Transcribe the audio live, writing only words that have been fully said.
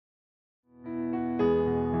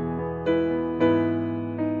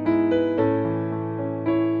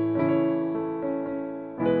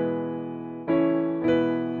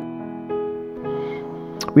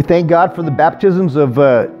We thank God for the baptisms of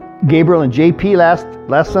Gabriel and JP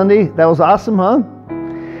last Sunday. That was awesome, huh?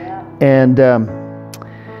 Yeah.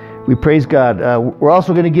 And we praise God. We're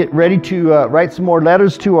also going to get ready to write some more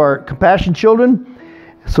letters to our compassion children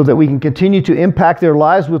so that we can continue to impact their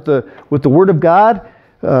lives with the Word of God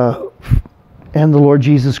and the Lord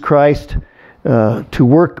Jesus Christ to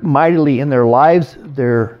work mightily in their lives,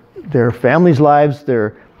 their families' lives,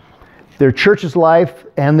 their church's life,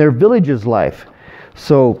 and their village's life.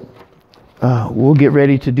 So we'll get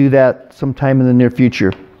ready to do that sometime in the near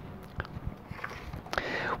future.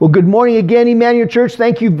 Well, good morning again, Emmanuel Church.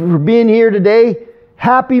 Thank you for being here today.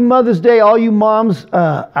 Happy Mother's Day, all you moms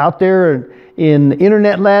out there in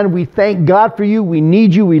internet land. We thank God for you. We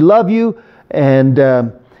need you. We love you.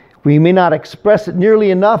 And we may not express it nearly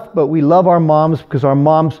enough, but we love our moms because our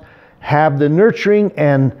moms have the nurturing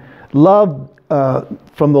and love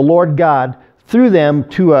from the Lord God through them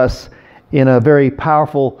to us in a very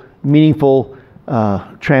powerful, meaningful,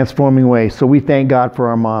 transforming way. So we thank God for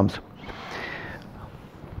our moms.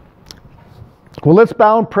 Well, let's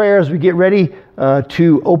bow in prayer as we get ready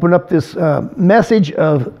to open up this message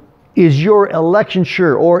of, is your election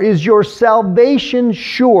sure? Or is your salvation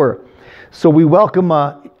sure? So we welcome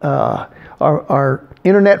our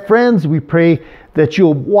internet friends. We pray that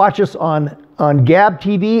you'll watch us on Gab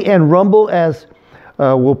TV and Rumble, as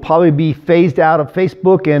we'll probably be phased out of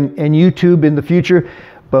Facebook and YouTube in the future.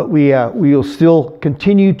 But we will still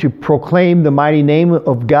continue to proclaim the mighty name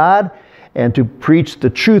of God and to preach the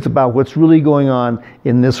truth about what's really going on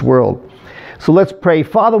in this world. So let's pray.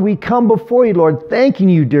 Father, we come before you, Lord, thanking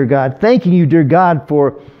you, dear God. Thanking you, dear God,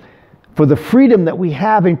 for the freedom that we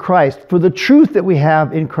have in Christ, for the truth that we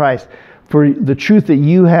have in Christ, for the truth that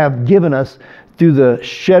you have given us through the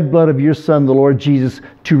shed blood of your Son, the Lord Jesus,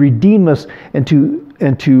 to redeem us and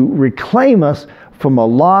to reclaim us from a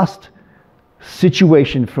lost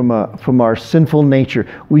situation, from our sinful nature.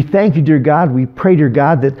 We thank you, dear God. We pray, dear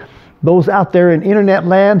God, that those out there in internet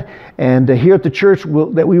land and here at the church,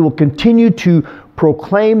 that we will continue to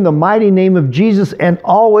proclaim the mighty name of Jesus and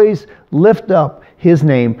always lift up his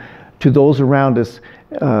name to those around us,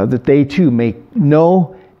 that they too may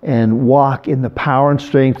know and walk in the power and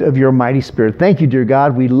strength of your mighty Spirit. Thank you, dear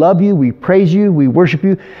God. We love you, we praise you, we worship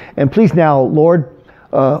you. And please now, Lord,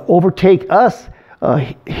 overtake us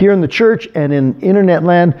here in the church and in internet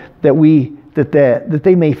land, that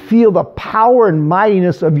they may feel the power and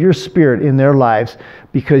mightiness of your Spirit in their lives,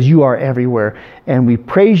 because you are everywhere. And we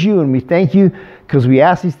praise you and we thank you, because we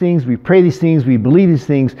ask these things, we pray these things, we believe these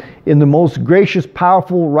things in the most gracious,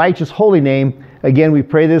 powerful, righteous, holy name. Again, we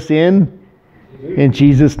pray this in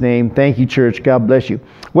Jesus' name. Thank you, church. God bless you.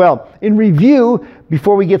 Well, in review,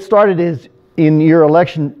 before we get started, is your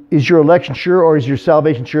election sure, or is your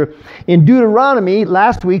salvation sure? In Deuteronomy,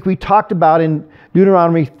 last week we talked about in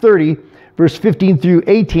Deuteronomy 30, verse 15 through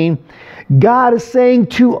 18, God is saying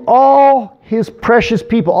to all his precious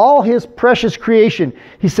people, all his precious creation,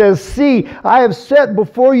 he says, see, I have set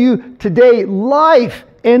before you today life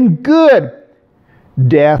and good,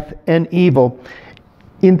 death and evil.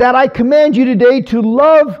 In that I command you today to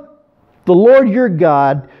love the Lord your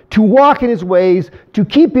God, to walk in his ways, to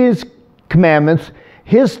keep his commandments,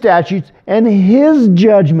 his statutes, and his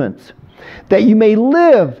judgments, that you may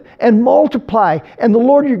live and multiply, and the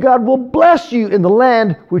Lord your God will bless you in the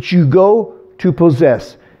land which you go to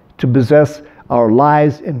possess our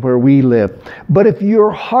lives and where we live. But if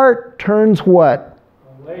your heart turns what?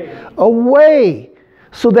 Away,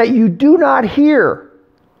 so that you do not hear,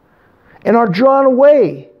 and are drawn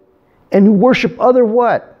away, and you worship other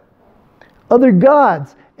what? Other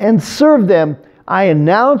gods, and serve them, I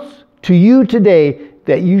announce to you today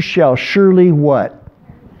that you shall surely what?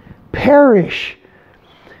 Perish.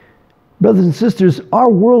 Brothers and sisters,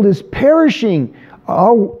 our world is perishing.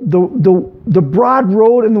 The broad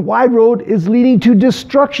road and the wide road is leading to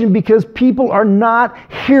destruction, because people are not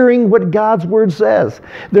hearing what God's word says.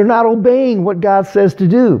 They're not obeying what God says to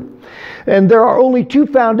do. And there are only two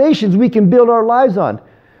foundations we can build our lives on.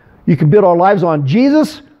 You can build our lives on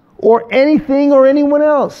Jesus or anything or anyone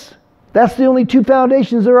else. That's the only two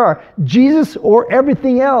foundations there are. Jesus or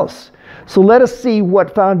everything else. So let us see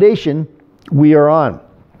what foundation we are on.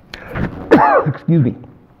 Excuse me.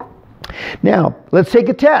 Now, let's take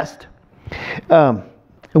a test.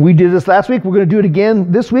 We did this last week. We're going to do it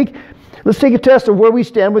again this week. Let's take a test of where we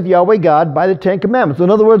stand with Yahweh God by the Ten Commandments.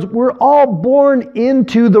 In other words, we're all born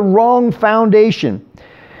into the wrong foundation.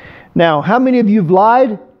 Now, how many of you have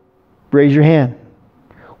lied? Raise your hand.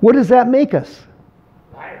 What does that make us?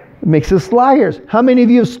 It makes us liars. How many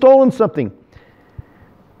of you have stolen something?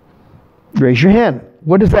 Raise your hand.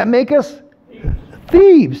 What does that make us?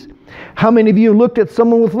 Thieves. How many of you looked at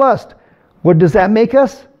someone with lust? What does that make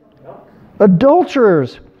us?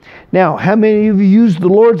 Adulterers. Now, how many of you used the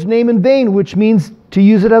Lord's name in vain, which means to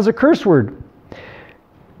use it as a curse word?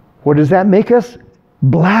 What does that make us?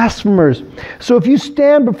 Blasphemers. So if you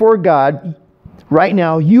stand before God right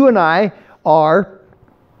now, you and I are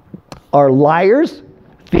liars,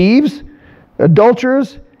 thieves,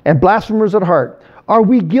 adulterers, and blasphemers at heart. Are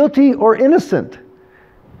we guilty or innocent?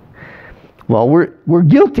 Well, we're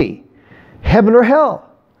guilty. Heaven or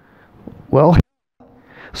hell? Well,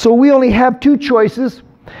 so we only have two choices.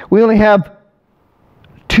 We only have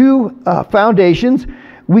two foundations.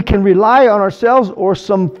 We can rely on ourselves or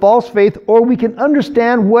some false faith, or we can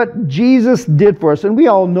understand what Jesus did for us. And we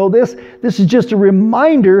all know this. This is just a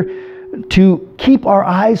reminder to keep our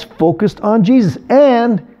eyes focused on Jesus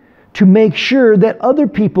and to make sure that other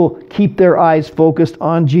people keep their eyes focused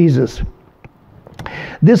on Jesus.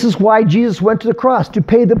 This is why Jesus went to the cross, to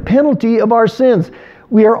pay the penalty of our sins.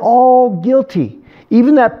 We are all guilty.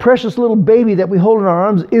 Even that precious little baby that we hold in our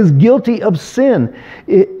arms is guilty of sin.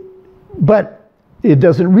 But it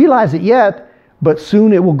doesn't realize it yet, but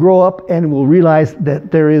soon it will grow up and will realize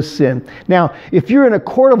that there is sin. Now, if you're in a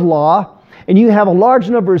court of law and you have a large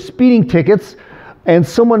number of speeding tickets and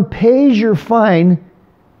someone pays your fine,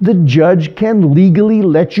 the judge can legally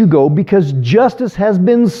let you go because justice has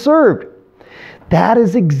been served. That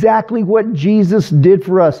is exactly what Jesus did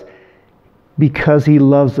for us because He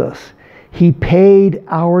loves us. He paid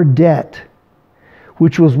our debt,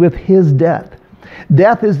 which was with His death.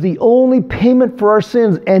 Death is the only payment for our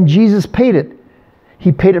sins, and Jesus paid it.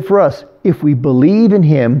 He paid it for us if we believe in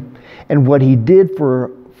Him and what He did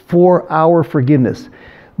for our forgiveness.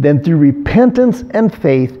 Then through repentance and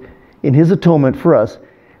faith in His atonement for us,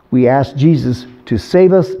 we ask Jesus to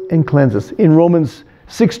save us and cleanse us. In Romans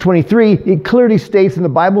 6:23, it clearly states in the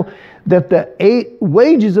Bible that the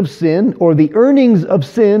wages of sin, or the earnings of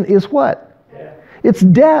sin, is what? Death. It's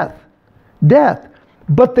death. Death.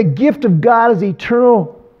 But the gift of God is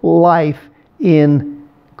eternal life in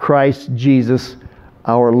Christ Jesus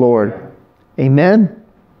our Lord. Amen?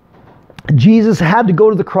 Jesus had to go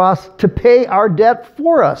to the cross to pay our debt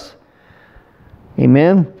for us.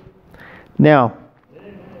 Amen? Now,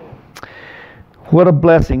 what a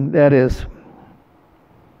blessing that is.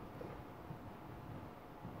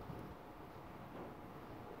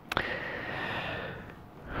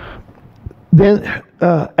 Then,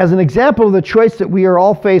 as an example of the choice that we are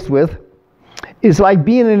all faced with, is like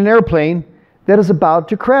being in an airplane that is about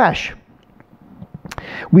to crash.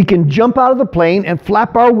 We can jump out of the plane and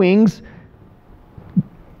flap our wings,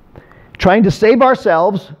 trying to save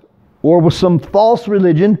ourselves, or with some false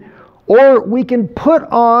religion, or we can put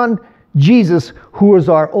on Jesus, who is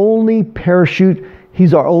our only parachute.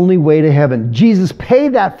 He's our only way to heaven. Jesus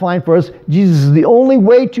paid that fine for us. Jesus is the only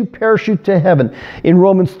way to parachute to heaven. In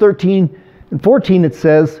Romans 13 and 14 it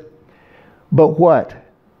says, but what?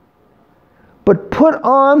 But put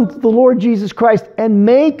on the Lord Jesus Christ and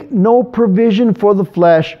make no provision for the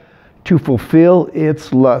flesh to fulfill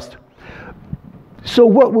its lust. So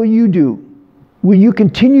what will you do? Will you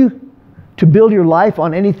continue to build your life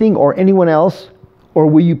on anything or anyone else? Or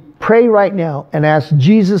will you pray right now and ask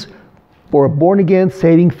Jesus for a born-again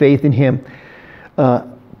saving faith in Him?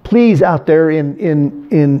 Please, out there in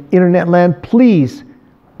internet land, please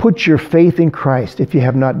put your faith in Christ if you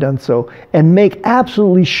have not done so, and make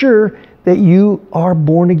absolutely sure that you are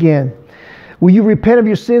born again. Will you repent of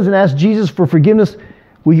your sins and ask Jesus for forgiveness?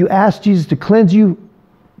 Will you ask Jesus to cleanse you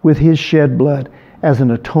with His shed blood as an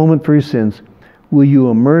atonement for your sins? Will you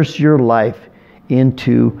immerse your life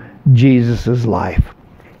into Jesus' life?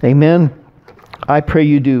 Amen? I pray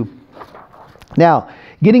you do. Now,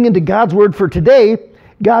 getting into God's Word for today,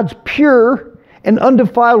 God's pure and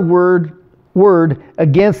undefiled word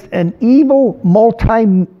against an evil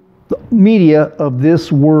multimedia of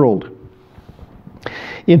this world.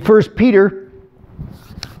 In 1 Peter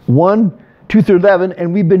 1, 2 through 11,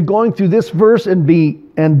 and we've been going through this verse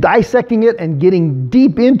and dissecting it and getting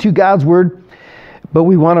deep into God's Word, but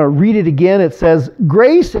we want to read it again. It says,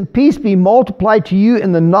 grace and peace be multiplied to you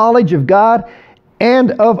in the knowledge of God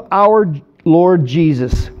and of our Lord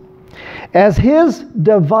Jesus, as His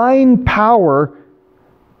divine power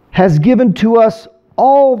has given to us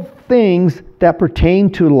all things that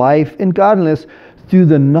pertain to life and godliness through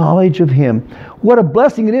the knowledge of Him. What a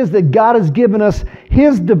blessing it is that God has given us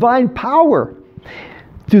His divine power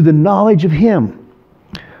through the knowledge of Him,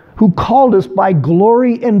 who called us by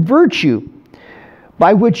glory and virtue,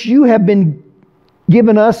 by which you have been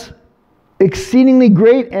given us exceedingly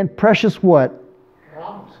great and precious what?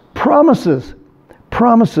 Promises.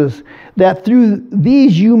 Promises that through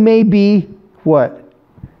these you may be what?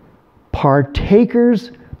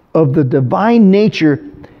 partakers of the divine nature,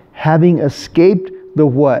 having escaped the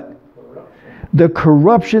what? The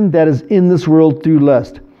corruption that is in this world through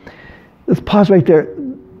lust. Let's pause right there.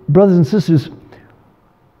 Brothers and sisters,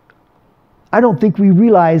 I don't think we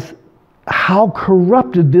realize how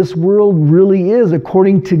corrupted this world really is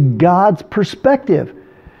according to God's perspective.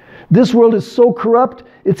 This world is so corrupt,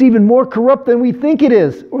 it's even more corrupt than we think it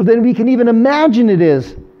is, or than we can even imagine it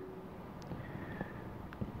is.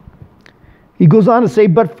 He goes on to say,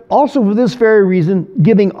 but also for this very reason,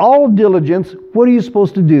 giving all diligence, what are you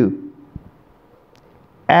supposed to do?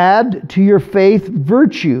 Add to your faith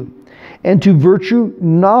virtue, and to virtue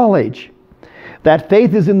knowledge. That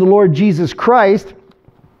faith is in the Lord Jesus Christ,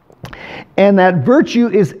 and that virtue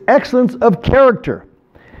is excellence of character.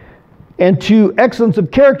 And to excellence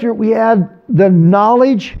of character, we add the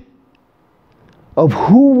knowledge of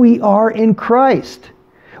who we are in Christ.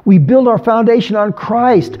 We build our foundation on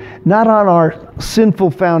Christ, not on our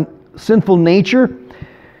sinful nature.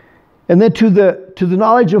 And then to the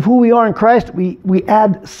knowledge of who we are in Christ, we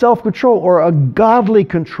add self-control, or a godly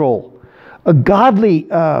control, a godly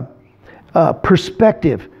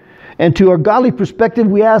perspective. And to our godly perspective,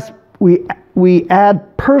 we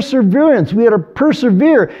add perseverance. We had to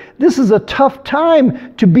persevere. This is a tough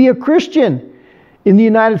time to be a Christian in the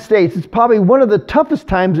United States. It's probably one of the toughest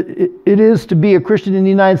times it is to be a Christian in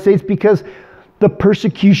the United States, because the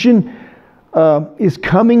persecution is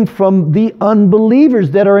coming from the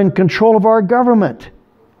unbelievers that are in control of our government.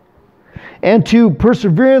 And to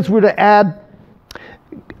perseverance, we're to add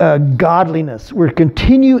godliness. We're to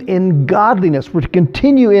continue in godliness. We're to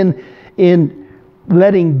continue in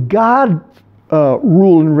letting God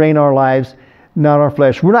rule and reign our lives, not our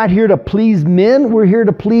flesh. We're not here to please men. We're here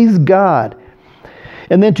to please God.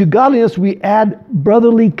 And then to godliness, we add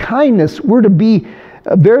brotherly kindness. We're to be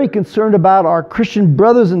very concerned about our Christian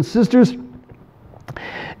brothers and sisters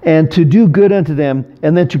and to do good unto them.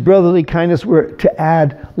 And then to brotherly kindness, we're to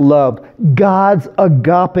add love. God's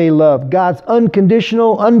agape love. God's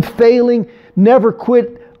unconditional, unfailing, never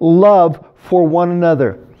quit love for one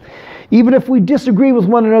another. Even if we disagree with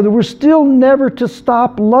one another, we're still never to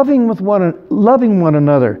stop loving one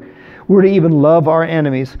another. We're to even love our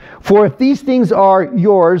enemies. For if these things are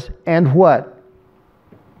yours, and what?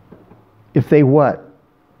 If they what?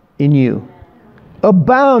 In you.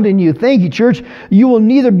 Abound in you. Thank you, church. You will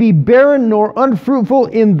neither be barren nor unfruitful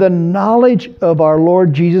in the knowledge of our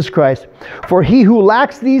Lord Jesus Christ. For he who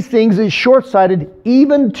lacks these things is short-sighted,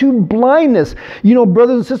 even to blindness. You know,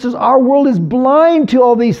 brothers and sisters, our world is blind to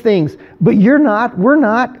all these things. But you're not. We're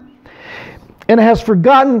not. And has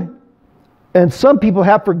forgotten, and some people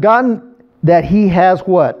have forgotten that he has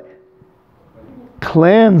what?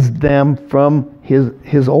 Cleansed them from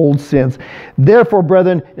his old sins. Therefore,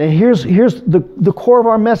 brethren, and here's the core of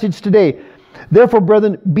our message today. Therefore,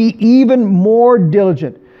 brethren, be even more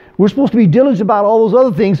diligent. We're supposed to be diligent about all those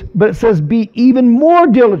other things, but it says be even more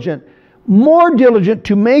diligent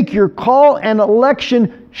to make your call and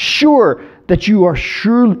election sure, that you are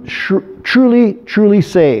truly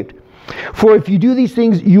saved. For if you do these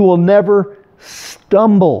things, you will never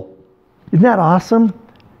stumble. Isn't that awesome?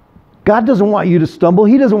 God doesn't want you to stumble.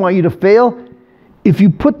 He doesn't want you to fail. If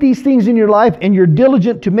you put these things in your life and you're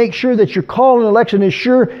diligent to make sure that your call and election is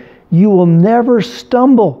sure, you will never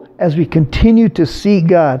stumble as we continue to seek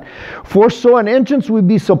God. For so an entrance will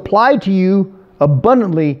be supplied to you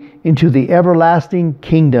abundantly into the everlasting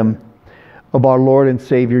kingdom of our Lord and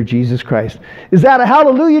Savior Jesus Christ. Is that a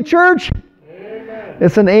hallelujah, church? Amen.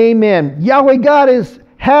 It's an amen. Yahweh God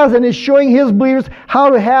has and is showing His believers how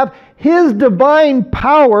to have His divine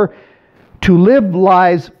power to live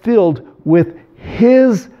lives filled with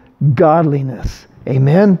His godliness.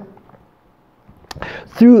 Amen.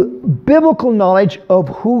 Through biblical knowledge of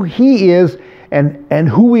who He is and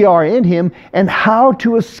who we are in Him, and how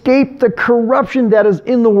to escape the corruption that is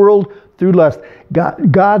in the world through lust.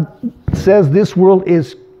 God says this world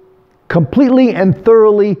is completely and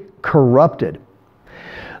thoroughly corrupted.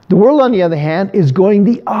 The world, on the other hand, is going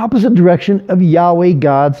the opposite direction of Yahweh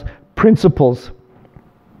God's principles.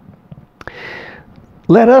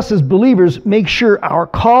 Let us as believers make sure our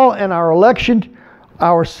call and our election,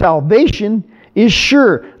 our salvation is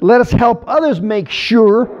sure. Let us help others make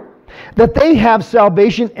sure that they have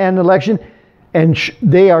salvation and election, and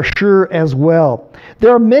they are sure as well.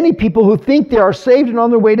 There are many people who think they are saved and on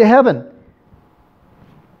their way to heaven.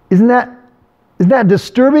 Isn't that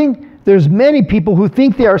disturbing? There's many people who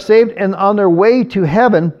think they are saved and on their way to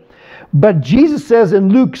heaven. But Jesus says in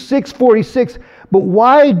Luke 6:46, but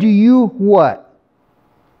why do you what?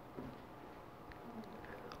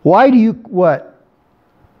 Why do you what?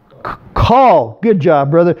 Call, good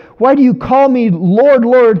job, brother. Why do you call me Lord,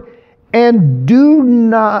 Lord, and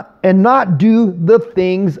not do the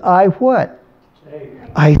things I what?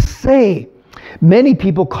 I say. Many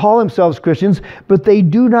people call themselves Christians, but they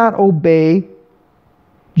do not obey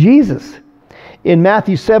Jesus. In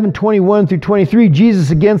Matthew 7:21 through 23,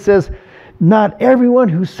 Jesus again says, not everyone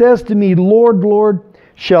who says to me, Lord, Lord,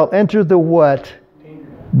 shall enter the what?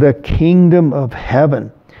 The kingdom of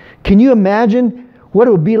heaven. Can you imagine what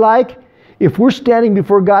it would be like if we're standing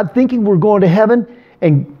before God thinking we're going to heaven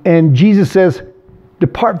and Jesus says,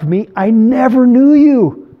 depart from me, I never knew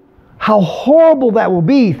you. How horrible that will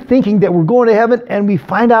be, thinking that we're going to heaven and we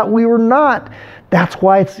find out we were not. That's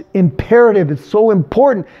why it's imperative, it's so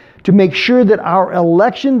important to make sure that our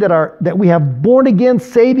election, that we have born again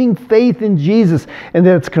saving faith in Jesus, and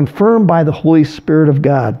that it's confirmed by the Holy Spirit of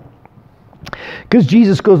God. Because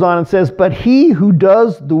Jesus goes on and says, but he who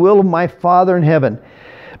does the will of my Father in heaven.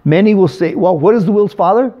 Many will say, well, what is the will of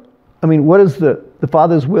Father? I mean, what is the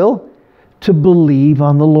Father's will? To believe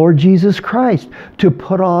on the Lord Jesus Christ, to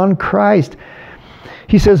put on Christ.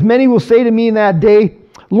 He says, many will say to me in that day,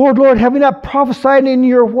 Lord, Lord, have we not prophesied in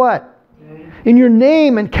your what? In your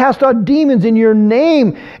name, and cast out demons in your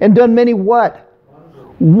name, and done many what?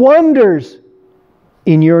 Wonders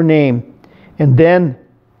in your name. And then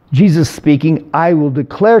Jesus speaking, I will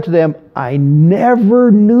declare to them, I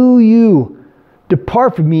never knew you.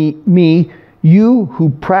 Depart from me, you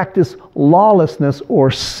who practice lawlessness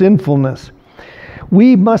or sinfulness.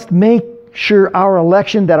 We must make sure our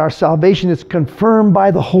election, that our salvation is confirmed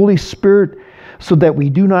by the Holy Spirit, so that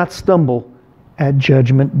we do not stumble at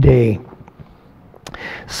judgment day.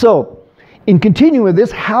 So, in continuing with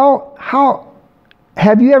this, how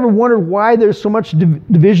have you ever wondered why there's so much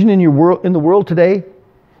division in the world today?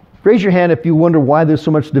 Raise your hand if you wonder why there's so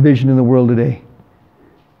much division in the world today.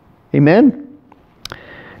 Amen?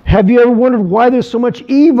 Have you ever wondered why there's so much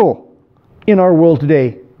evil in our world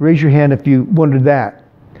today? Raise your hand if you wondered that.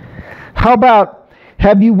 How about,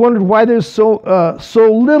 have you wondered why there's so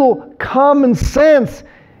little common sense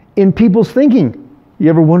in people's thinking? You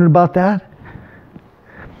ever wondered about that?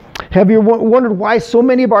 Have you wondered why so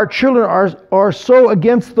many of our children are so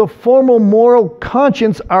against the formal moral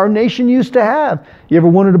conscience our nation used to have? You ever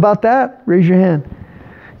wondered about that? Raise your hand.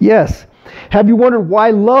 Yes. Have you wondered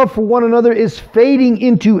why love for one another is fading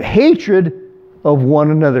into hatred of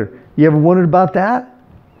one another? You ever wondered about that?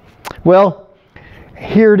 Well,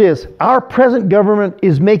 here it is. Our present government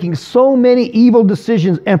is making so many evil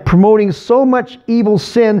decisions and promoting so much evil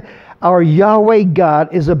sin. Our Yahweh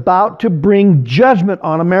God is about to bring judgment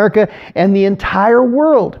on America and the entire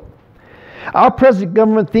world. Our present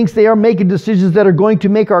government thinks they are making decisions that are going to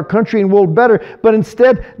make our country and world better, but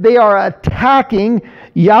instead they are attacking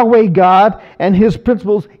Yahweh God and His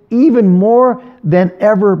principles even more than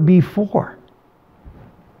ever before.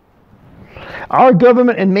 Our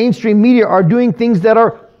government and mainstream media are doing things that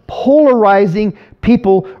are polarizing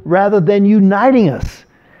people rather than uniting us.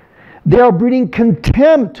 They are breeding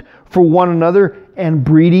contempt for one another and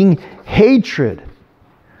breeding hatred.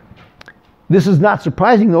 This is not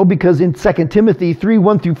surprising though, because in 2 Timothy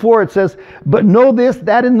 3:1-4 it says, but know this,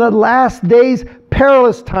 that in the last days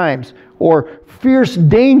perilous times or fierce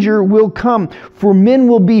danger will come, for men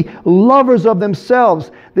will be lovers of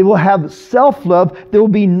themselves. They will have self-love. They will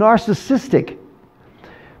be narcissistic.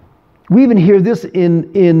 We even hear this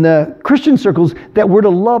in Christian circles, that we're to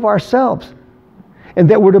love ourselves and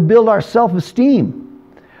that we're to build our self-esteem.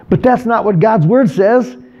 But that's not what God's Word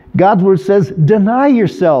says. God's Word says, deny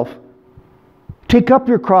yourself. Take up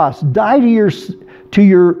your cross. Die to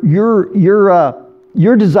your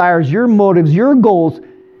desires, your motives, your goals,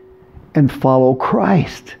 and follow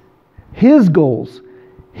Christ. His goals,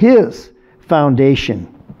 His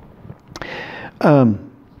foundation. It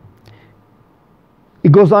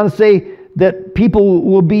goes on to say that people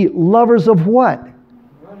will be lovers of what?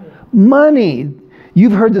 Money.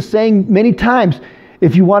 You've heard the saying many times,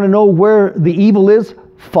 if you want to know where the evil is,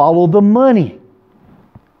 follow the money.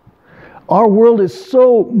 Our world is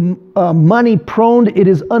so money prone, it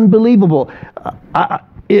is unbelievable.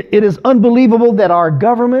 It is unbelievable that our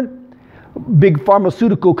government, big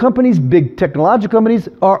pharmaceutical companies, big technological companies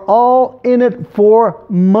are all in it for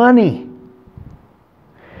money.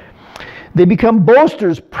 They become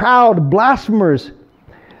boasters, proud, blasphemers,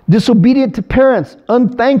 disobedient to parents,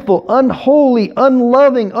 unthankful, unholy,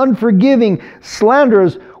 unloving, unforgiving,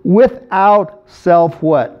 slanderers, without self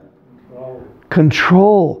what?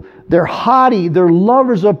 Control. They're haughty. They're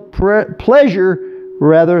lovers of pleasure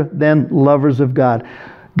rather than lovers of God.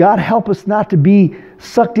 God help us not to be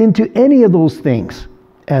sucked into any of those things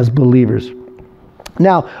as believers.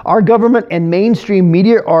 Now, our government and mainstream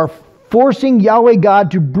media are forcing Yahweh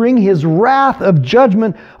God to bring his wrath of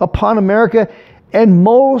judgment upon America, and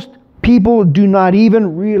most people do not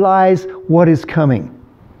even realize what is coming.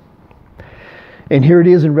 And here it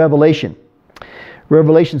is in Revelation.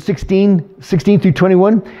 Revelation 16 through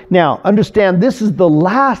 21. Now, understand, this is the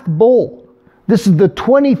last bowl. This is the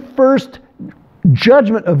 21st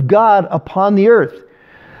judgment of God upon the earth.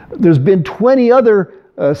 There's been 20 other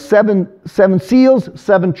seven seals,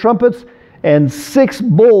 7 trumpets, and 6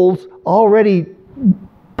 bowls already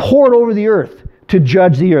poured over the earth to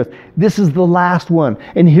judge the earth. This is the last one.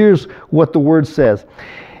 And here's what the word says.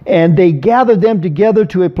 And they gathered them together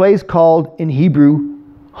to a place called, in Hebrew,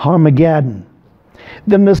 Armageddon.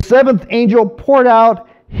 Then the 7th angel poured out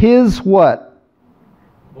his what?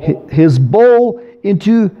 His bowl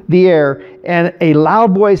into the air, and a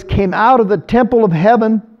loud voice came out of the temple of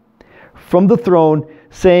heaven from the throne,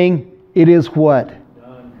 saying, it is what?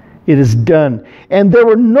 Done. It is done. And there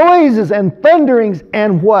were noises and thunderings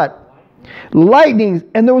and what? Lightnings.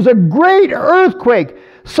 And there was a great earthquake,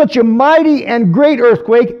 such a mighty and great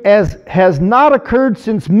earthquake as has not occurred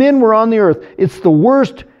since men were on the earth. It's the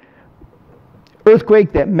worst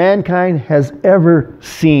earthquake that mankind has ever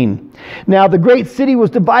seen. Now the great city was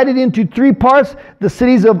divided into 3 parts. The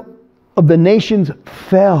cities of the nations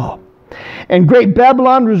fell. And great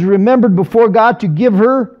Babylon was remembered before God to give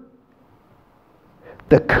her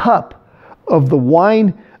the cup of the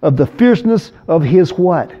wine of the fierceness of his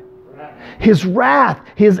what? His wrath,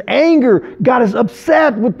 his anger. God is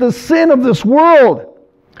upset with the sin of this world.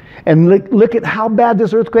 And look at how bad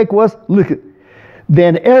this earthquake was. Look at.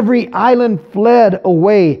 Then every island fled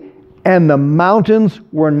away, and the mountains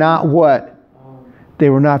were not what? They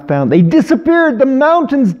were not found. They disappeared. The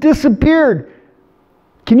mountains disappeared.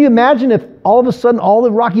 Can you imagine if all of a sudden all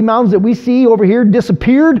the Rocky Mountains that we see over here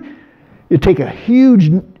disappeared? It'd take a huge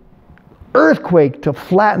earthquake to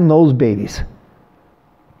flatten those babies.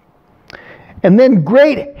 And then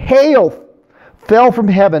great hail fell from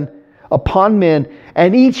heaven upon men,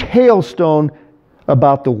 and each hailstone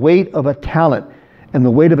about the weight of a talent. And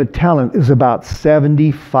the weight of a talent is about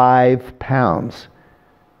 75 pounds.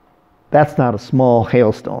 That's not a small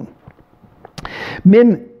hailstone.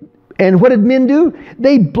 Men, and what did men do?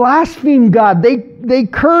 They blasphemed God. They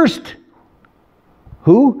cursed.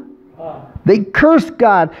 Who? They cursed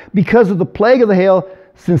God because of the plague of the hail,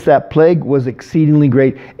 since that plague was exceedingly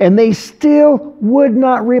great. And they still would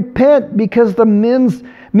not repent because the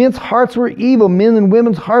men's hearts were evil. Men and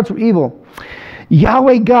women's hearts were evil.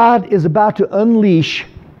 Yahweh God is about to unleash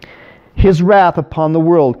his wrath upon the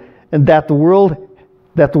world, and that the world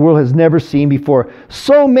has never seen before.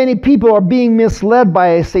 So many people are being misled by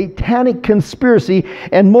a satanic conspiracy,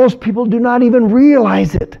 and most people do not even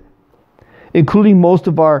realize it, including most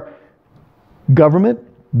of our government,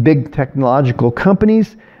 big technological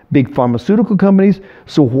companies, big pharmaceutical companies.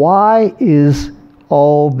 So why is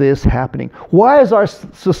all this happening? Why is our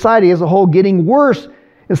society as a whole getting worse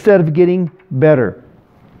instead of getting better?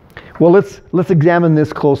 Well, let's examine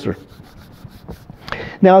this closer.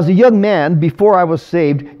 Now, as a young man, before I was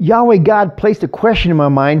saved, Yahweh God placed a question in my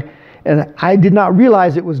mind, and I did not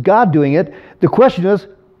realize it was God doing it. The question is,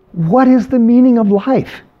 what is the meaning of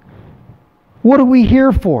life? What are we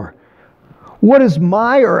here for? What is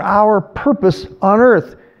my or our purpose on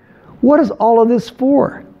earth? What is all of this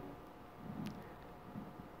for?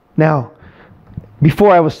 Now,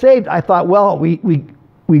 before I was saved, I thought, well,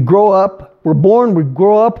 we grow up, we're born, we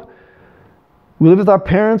grow up, we live with our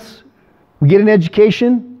parents, we get an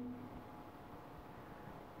education,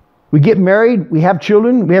 we get married, we have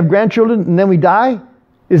children, we have grandchildren, and then we die.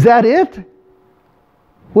 Is that it?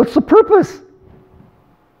 What's the purpose?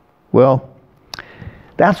 Well,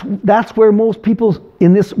 that's where most people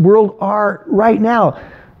in this world are right now.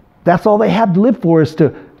 That's all they have to live for, is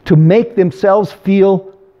to make themselves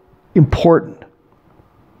feel important.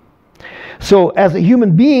 So as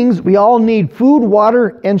human beings, we all need food,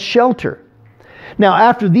 water, and shelter. Now,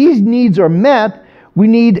 after these needs are met, we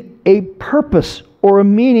need a purpose or a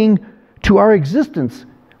meaning to our existence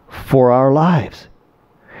for our lives.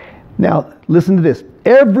 Now, listen to this.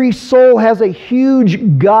 Every soul has a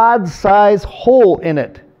huge God-sized hole in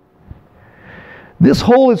it. This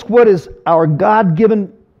hole is what is our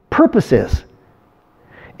God-given purpose is.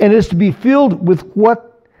 And it is to be filled with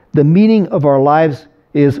what the meaning of our lives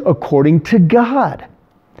is according to God.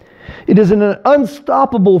 It is an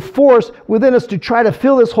unstoppable force within us to try to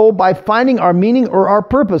fill this hole by finding our meaning or our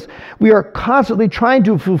purpose. We are constantly trying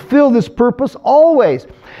to fulfill this purpose always.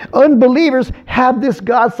 Unbelievers have this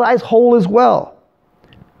God-sized hole as well.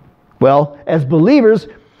 Well, as believers,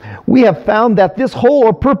 we have found that this whole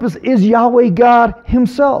or purpose is Yahweh God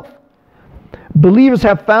Himself. Believers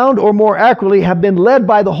have found, or more accurately, have been led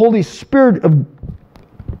by the Holy Spirit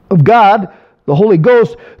of God, the Holy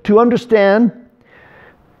Ghost, to understand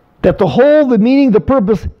that the whole, the meaning, the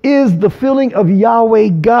purpose is the filling of Yahweh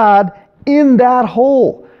God in that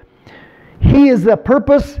whole. He is the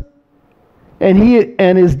purpose,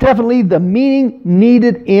 and is definitely the meaning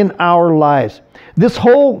needed in our lives. This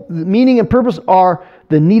whole meaning and purpose are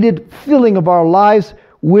the needed filling of our lives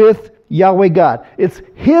with Yahweh God. It's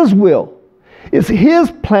His will. It's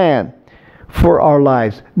His plan for our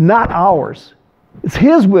lives, not ours. It's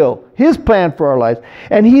His will, His plan for our lives.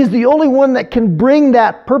 And He's the only one that can bring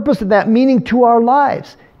that purpose and that meaning to our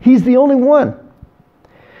lives. He's the only one.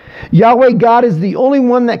 Yahweh God is the only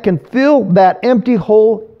one that can fill that empty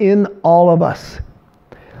hole in all of us.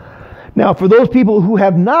 Now, for those people who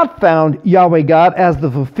have not found Yahweh God as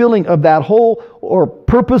the fulfilling of that hole or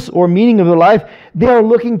purpose or meaning of their life, they are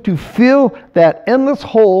looking to fill that endless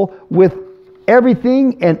hole with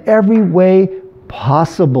everything and every way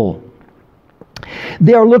possible.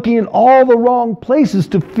 They are looking in all the wrong places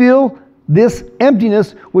to fill this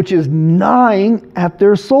emptiness which is gnawing at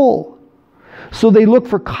their soul. So they look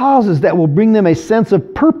for causes that will bring them a sense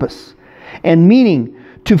of purpose and meaning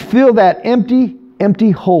to fill that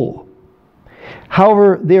empty hole.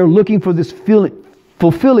 However, they are looking for this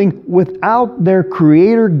fulfilling without their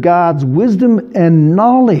Creator God's wisdom and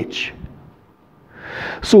knowledge.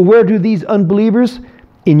 So where do these unbelievers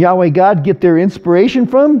in Yahweh God get their inspiration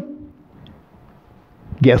from?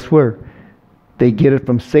 Guess where? They get it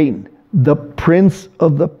from Satan, the prince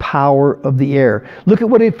of the power of the air. Look at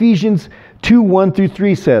what Ephesians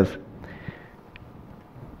 2:1-3 says.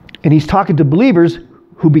 And he's talking to believers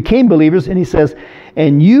who became believers, and he says,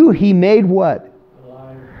 and you He made what?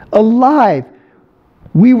 Alive.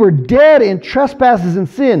 We were dead in trespasses and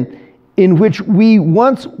sin, in which we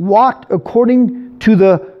once walked according to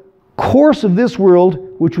the course of this world,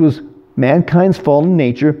 which was mankind's fallen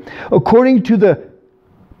nature, according to the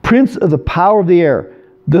prince of the power of the air,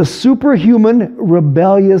 the superhuman,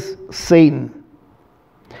 rebellious Satan.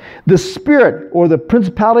 The spirit, or the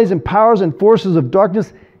principalities and powers and forces of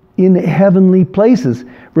darkness in heavenly places.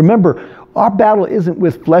 Remember, our battle isn't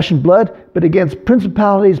with flesh and blood, but against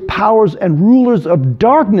principalities, powers, and rulers of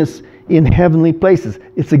darkness in heavenly places.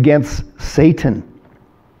 It's against Satan.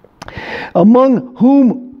 Among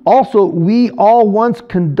whom also we all once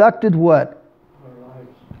conducted what?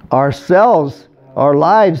 Ourselves, our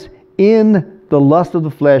lives, in the lust of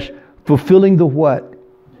the flesh, fulfilling the what?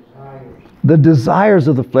 The desires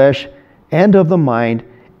of the flesh and of the mind,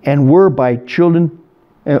 and were by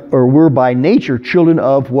nature children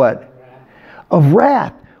of what? Of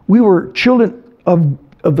wrath. We were children of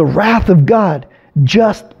the wrath of God,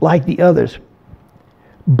 just like the others.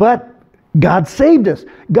 But God saved us.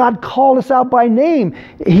 God called us out by name.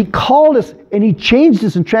 He called us and He changed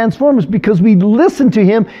us and transformed us because we listened to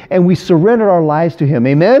Him and we surrendered our lives to Him.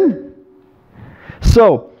 Amen?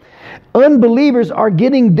 So, unbelievers are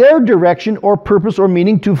getting their direction or purpose or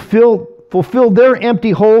meaning to fulfill their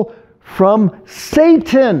empty hole from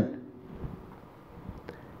Satan.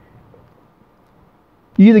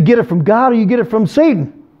 You either get it from God or you get it from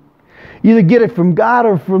Satan. You either get it from God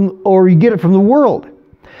or you get it from the world.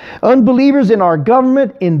 Unbelievers in our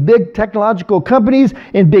government, in big technological companies,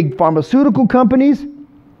 in big pharmaceutical companies,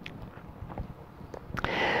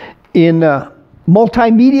 in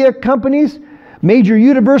multimedia companies, major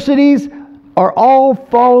universities are all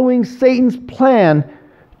following Satan's plan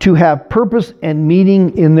to have purpose and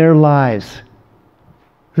meaning in their lives.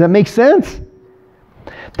 Does that make sense?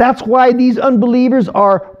 That's why these unbelievers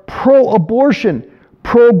are pro-abortion,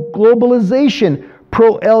 pro-globalization,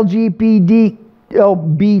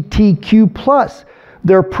 pro-LGBTQ+.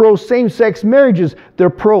 They're pro-same-sex marriages. They're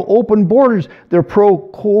pro-open borders. They're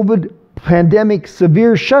pro-COVID pandemic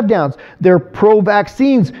severe shutdowns. They're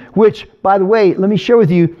pro-vaccines, which, by the way, let me share with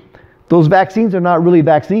you, those vaccines are not really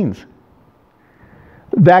vaccines.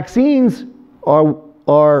 Vaccines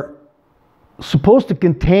are supposed to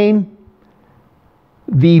contain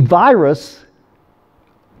the virus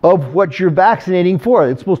of what you're vaccinating for.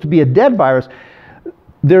 It's supposed to be a dead virus.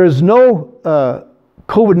 There is no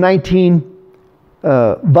COVID-19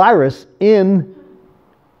 virus in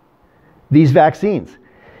these vaccines.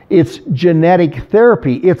 It's genetic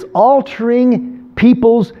therapy. It's altering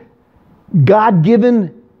people's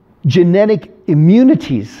God-given genetic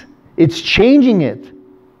immunities. It's changing it.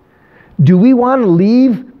 Do we want to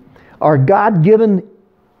leave our God-given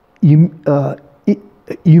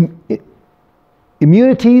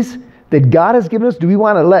immunities that God has given us? Do we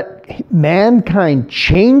want to let mankind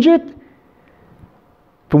change it?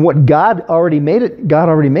 from what God already made it. God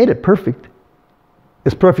already made it perfect.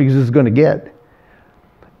 As perfect as it's going to get.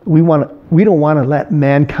 We don't want to let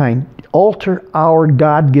mankind alter our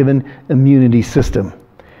God-given immunity system,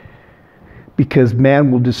 because man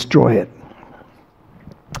will destroy it.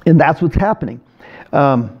 And that's what's happening.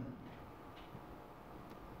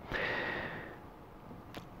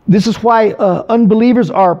 This is why unbelievers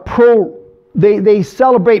are they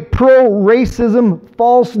celebrate pro-racism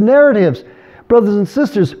false narratives. Brothers and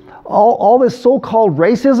sisters, all this so-called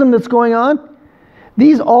racism that's going on,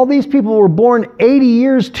 all these people were born 80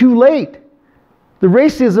 years too late. The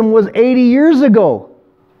racism was 80 years ago.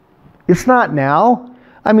 It's not now.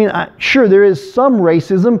 I mean, sure, there is some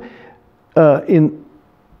racism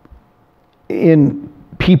in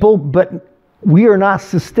people, but we are not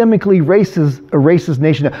systemically a racist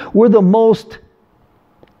nation. We're the most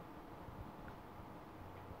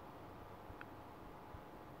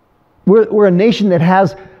we're a nation that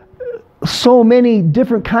has so many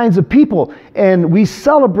different kinds of people, and we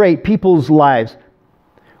celebrate people's lives.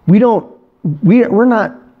 We're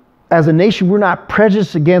not, as a nation, we're not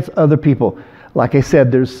prejudiced against other people. Like I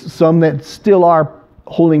said, there's some that still are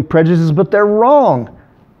holding prejudices, but they're wrong.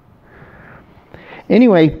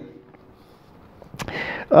 Anyway,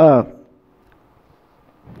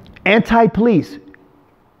 anti-police.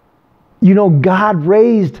 You know, God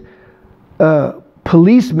raised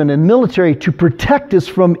policemen and military to protect us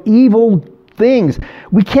from evil things.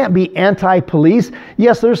 We can't be anti-police.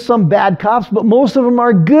 Yes, there's some bad cops, but most of them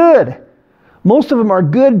are good. Most of them are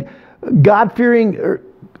good, God-fearing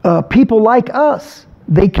people like us.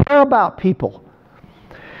 They care about people.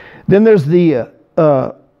 Then there's this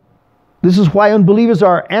is why unbelievers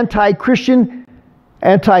are anti-Christian,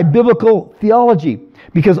 anti-biblical theology.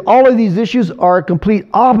 Because all of these issues are a complete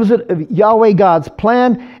opposite of Yahweh God's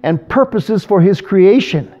plan and purposes for His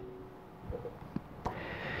creation.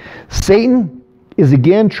 Satan is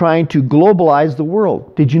again trying to globalize the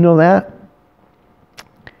world. Did you know that?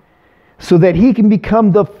 So that he can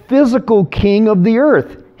become the physical king of the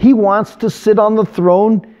earth. He wants to sit on the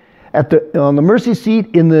throne on the mercy seat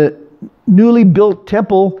in the newly built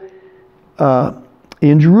temple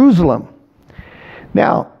in Jerusalem.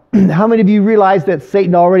 Now, how many of you realize that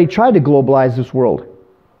Satan already tried to globalize this world?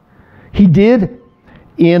 He did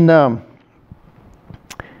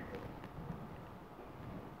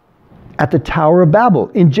at the Tower of Babel.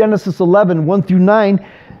 In Genesis 11, 1 through 9,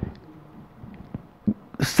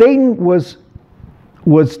 Satan was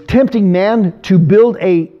tempting man to build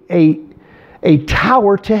a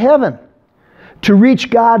tower to heaven, to reach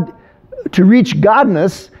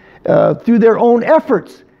godness through their own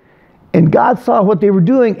efforts. And God saw what they were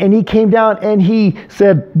doing, and He came down and He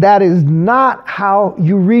said, that is not how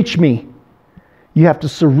you reach me. You have to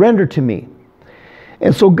surrender to me.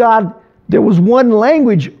 And so there was one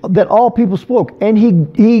language that all people spoke, and He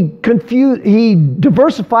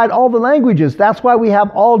diversified all the languages. That's why we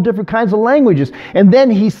have all different kinds of languages. And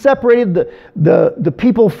then He separated the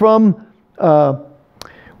people from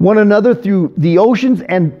one another through the oceans,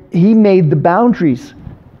 and He made the boundaries.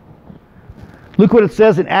 Look what it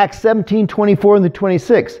says in Acts 17, 24 and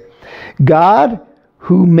 26. God,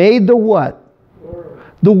 who made the what?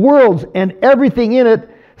 The worlds and everything in it,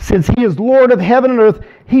 since He is Lord of heaven and earth,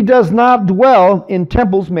 He does not dwell in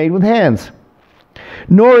temples made with hands.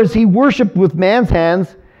 Nor is He worshipped with man's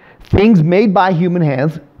hands, things made by human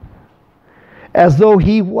hands, as though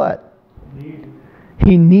He what?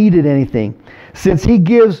 He needed anything. Since He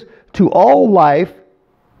gives to all life,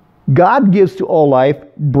 God gives to all life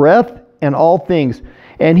breath and all things,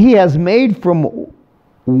 and He has made from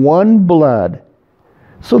one blood.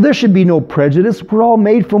 So there should be no prejudice. We're all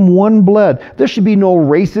made from one blood. There should be no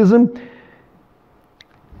racism,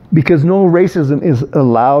 because no racism is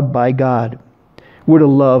allowed by God. We're to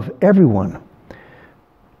love everyone.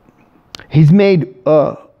 He's made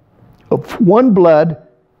of one blood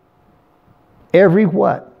every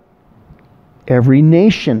what? Every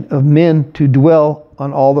nation of men to dwell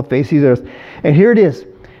on all the face of the earth. And here it is.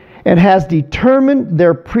 And has determined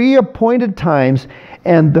their pre-appointed times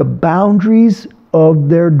and the boundaries of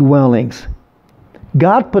their dwellings.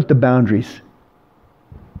 God put the boundaries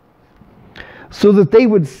so that they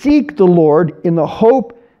would seek the Lord in the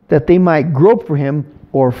hope that they might grope for Him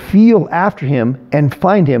or feel after Him and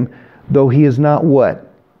find Him, though He is not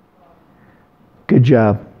what? Good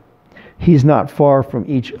job. He's not far from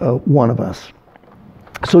each one of us.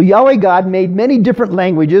 So Yahweh God made many different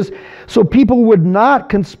languages so people would not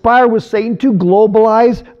conspire with Satan to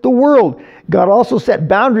globalize the world. God also set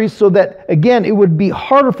boundaries so that, again, it would be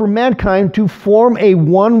harder for mankind to form a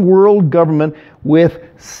one world government with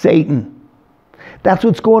Satan. That's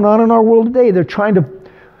what's going on in our world today. They're trying to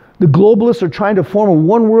The globalists are trying to form a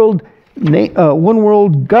one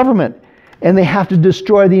world government, and they have to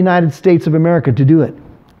destroy the United States of America to do it.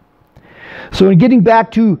 So in getting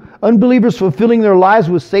back to unbelievers fulfilling their lives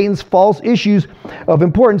with Satan's false issues of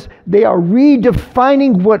importance, they are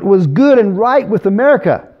redefining what was good and right with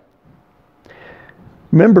America.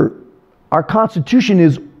 Remember, our Constitution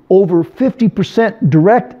is over 50%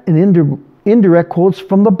 direct and indirect quotes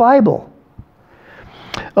from the Bible.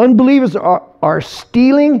 Unbelievers are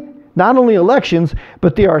stealing not only elections,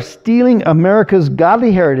 but they are stealing America's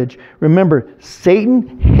godly heritage. Remember,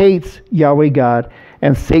 Satan hates Yahweh God,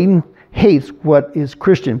 and Satan hates what is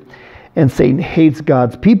Christian. And Satan hates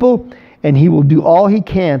God's people, and he will do all he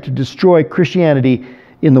can to destroy Christianity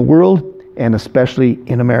in the world, and especially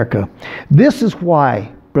in America. This is why,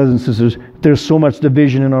 brothers and sisters, there's so much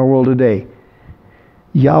division in our world today.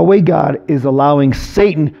 Yahweh God is allowing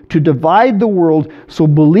Satan to divide the world so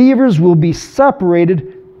believers will be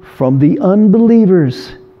separated from the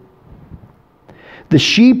unbelievers. The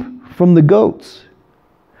sheep from the goats.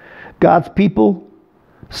 God's people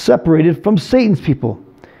separated from Satan's people.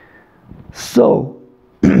 So,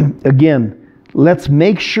 again, let's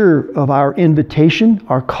make sure of our invitation,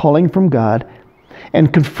 our calling from God,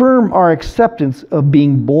 and confirm our acceptance of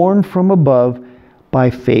being born from above by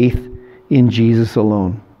faith in Jesus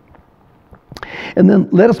alone. And then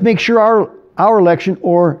let us make sure our election,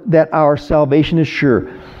 or that our salvation, is sure.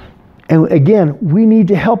 And again, we need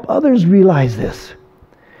to help others realize this.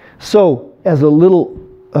 So, as a little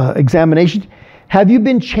examination, have you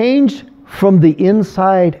been changed from the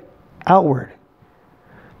inside outward?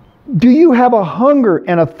 Do you have a hunger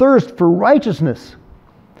and a thirst for righteousness?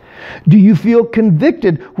 Do you feel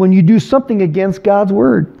convicted when you do something against God's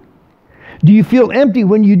Word? Do you feel empty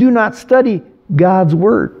when you do not study God's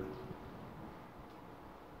Word?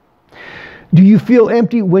 Do you feel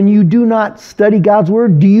empty when you do not study God's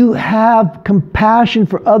Word? Do you have compassion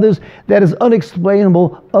for others that is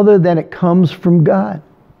unexplainable other than it comes from God?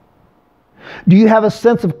 Do you have a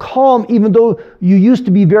sense of calm even though you used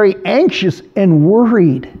to be very anxious and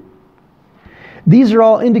worried? These are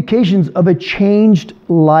all indications of a changed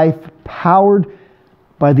life powered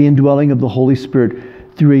by the indwelling of the Holy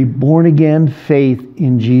Spirit through a born-again faith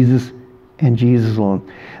in Jesus and Jesus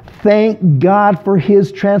alone. Thank God for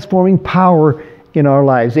His transforming power in our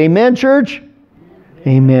lives. Amen, church?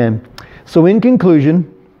 Amen. So in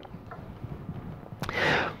conclusion,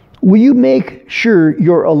 will you make sure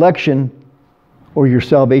your election or your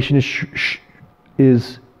salvation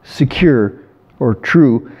is secure or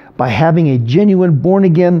true by having a genuine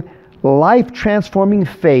born-again, life-transforming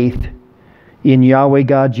faith in Yahweh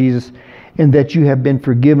God Jesus, and that you have been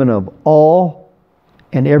forgiven of all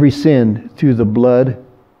and every sin through the blood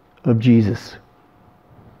of Jesus?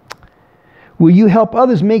 Will you help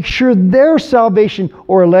others make sure their salvation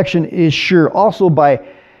or election is sure also by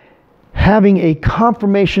having a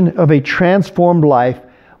confirmation of a transformed life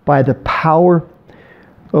by the power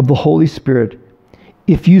of the Holy Spirit?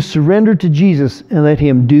 If you surrender to Jesus and let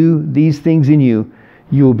Him do these things in you,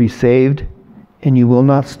 you will be saved and you will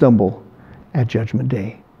not stumble at Judgment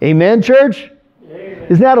Day. Amen, church? Amen.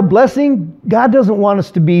 Isn't that a blessing? God doesn't want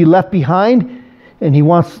us to be left behind, and He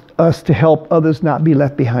wants us to help others not be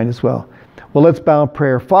left behind as well. Well, let's bow in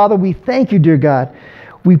prayer. Father, we thank You, dear God.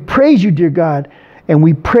 We praise You, dear God, and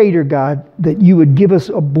we pray, dear God, that You would give us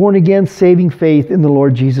a born-again, saving faith in the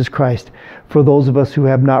Lord Jesus Christ for those of us who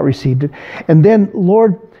have not received it. And then,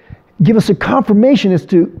 Lord, give us a confirmation as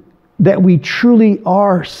to that we truly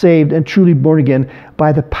are saved and truly born again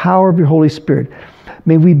by the power of Your Holy Spirit.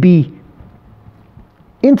 May we be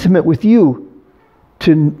intimate with You,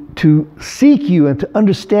 to seek You and to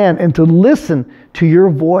understand and to listen to Your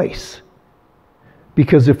voice.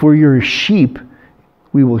 Because if we're Your sheep,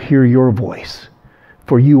 we will hear Your voice.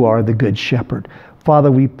 For You are the good shepherd.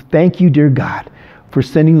 Father, we thank You, dear God, for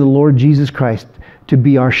sending the Lord Jesus Christ to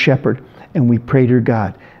be our shepherd. And we pray, dear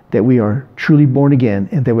God, that we are truly born again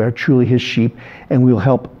and that we are truly His sheep, and we will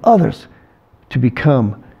help others to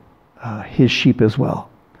become His sheep as well.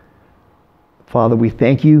 Father, we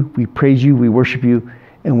thank You, we praise You, we worship You,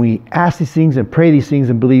 and we ask these things and pray these things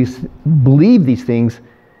and believe these things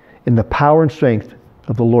in the power and strength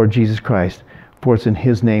of the Lord Jesus Christ. For it's in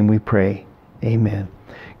His name we pray. Amen.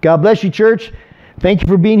 God bless you, church. Thank you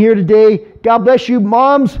for being here today. God bless you,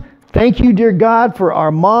 moms. Thank You, dear God, for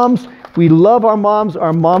our moms. We love our moms.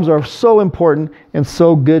 Our moms are so important and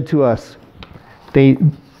so good to us. They,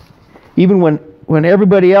 even when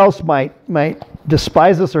everybody else might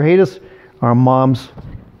despise us or hate us, our moms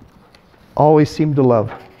always seem to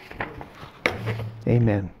love.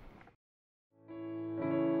 Amen.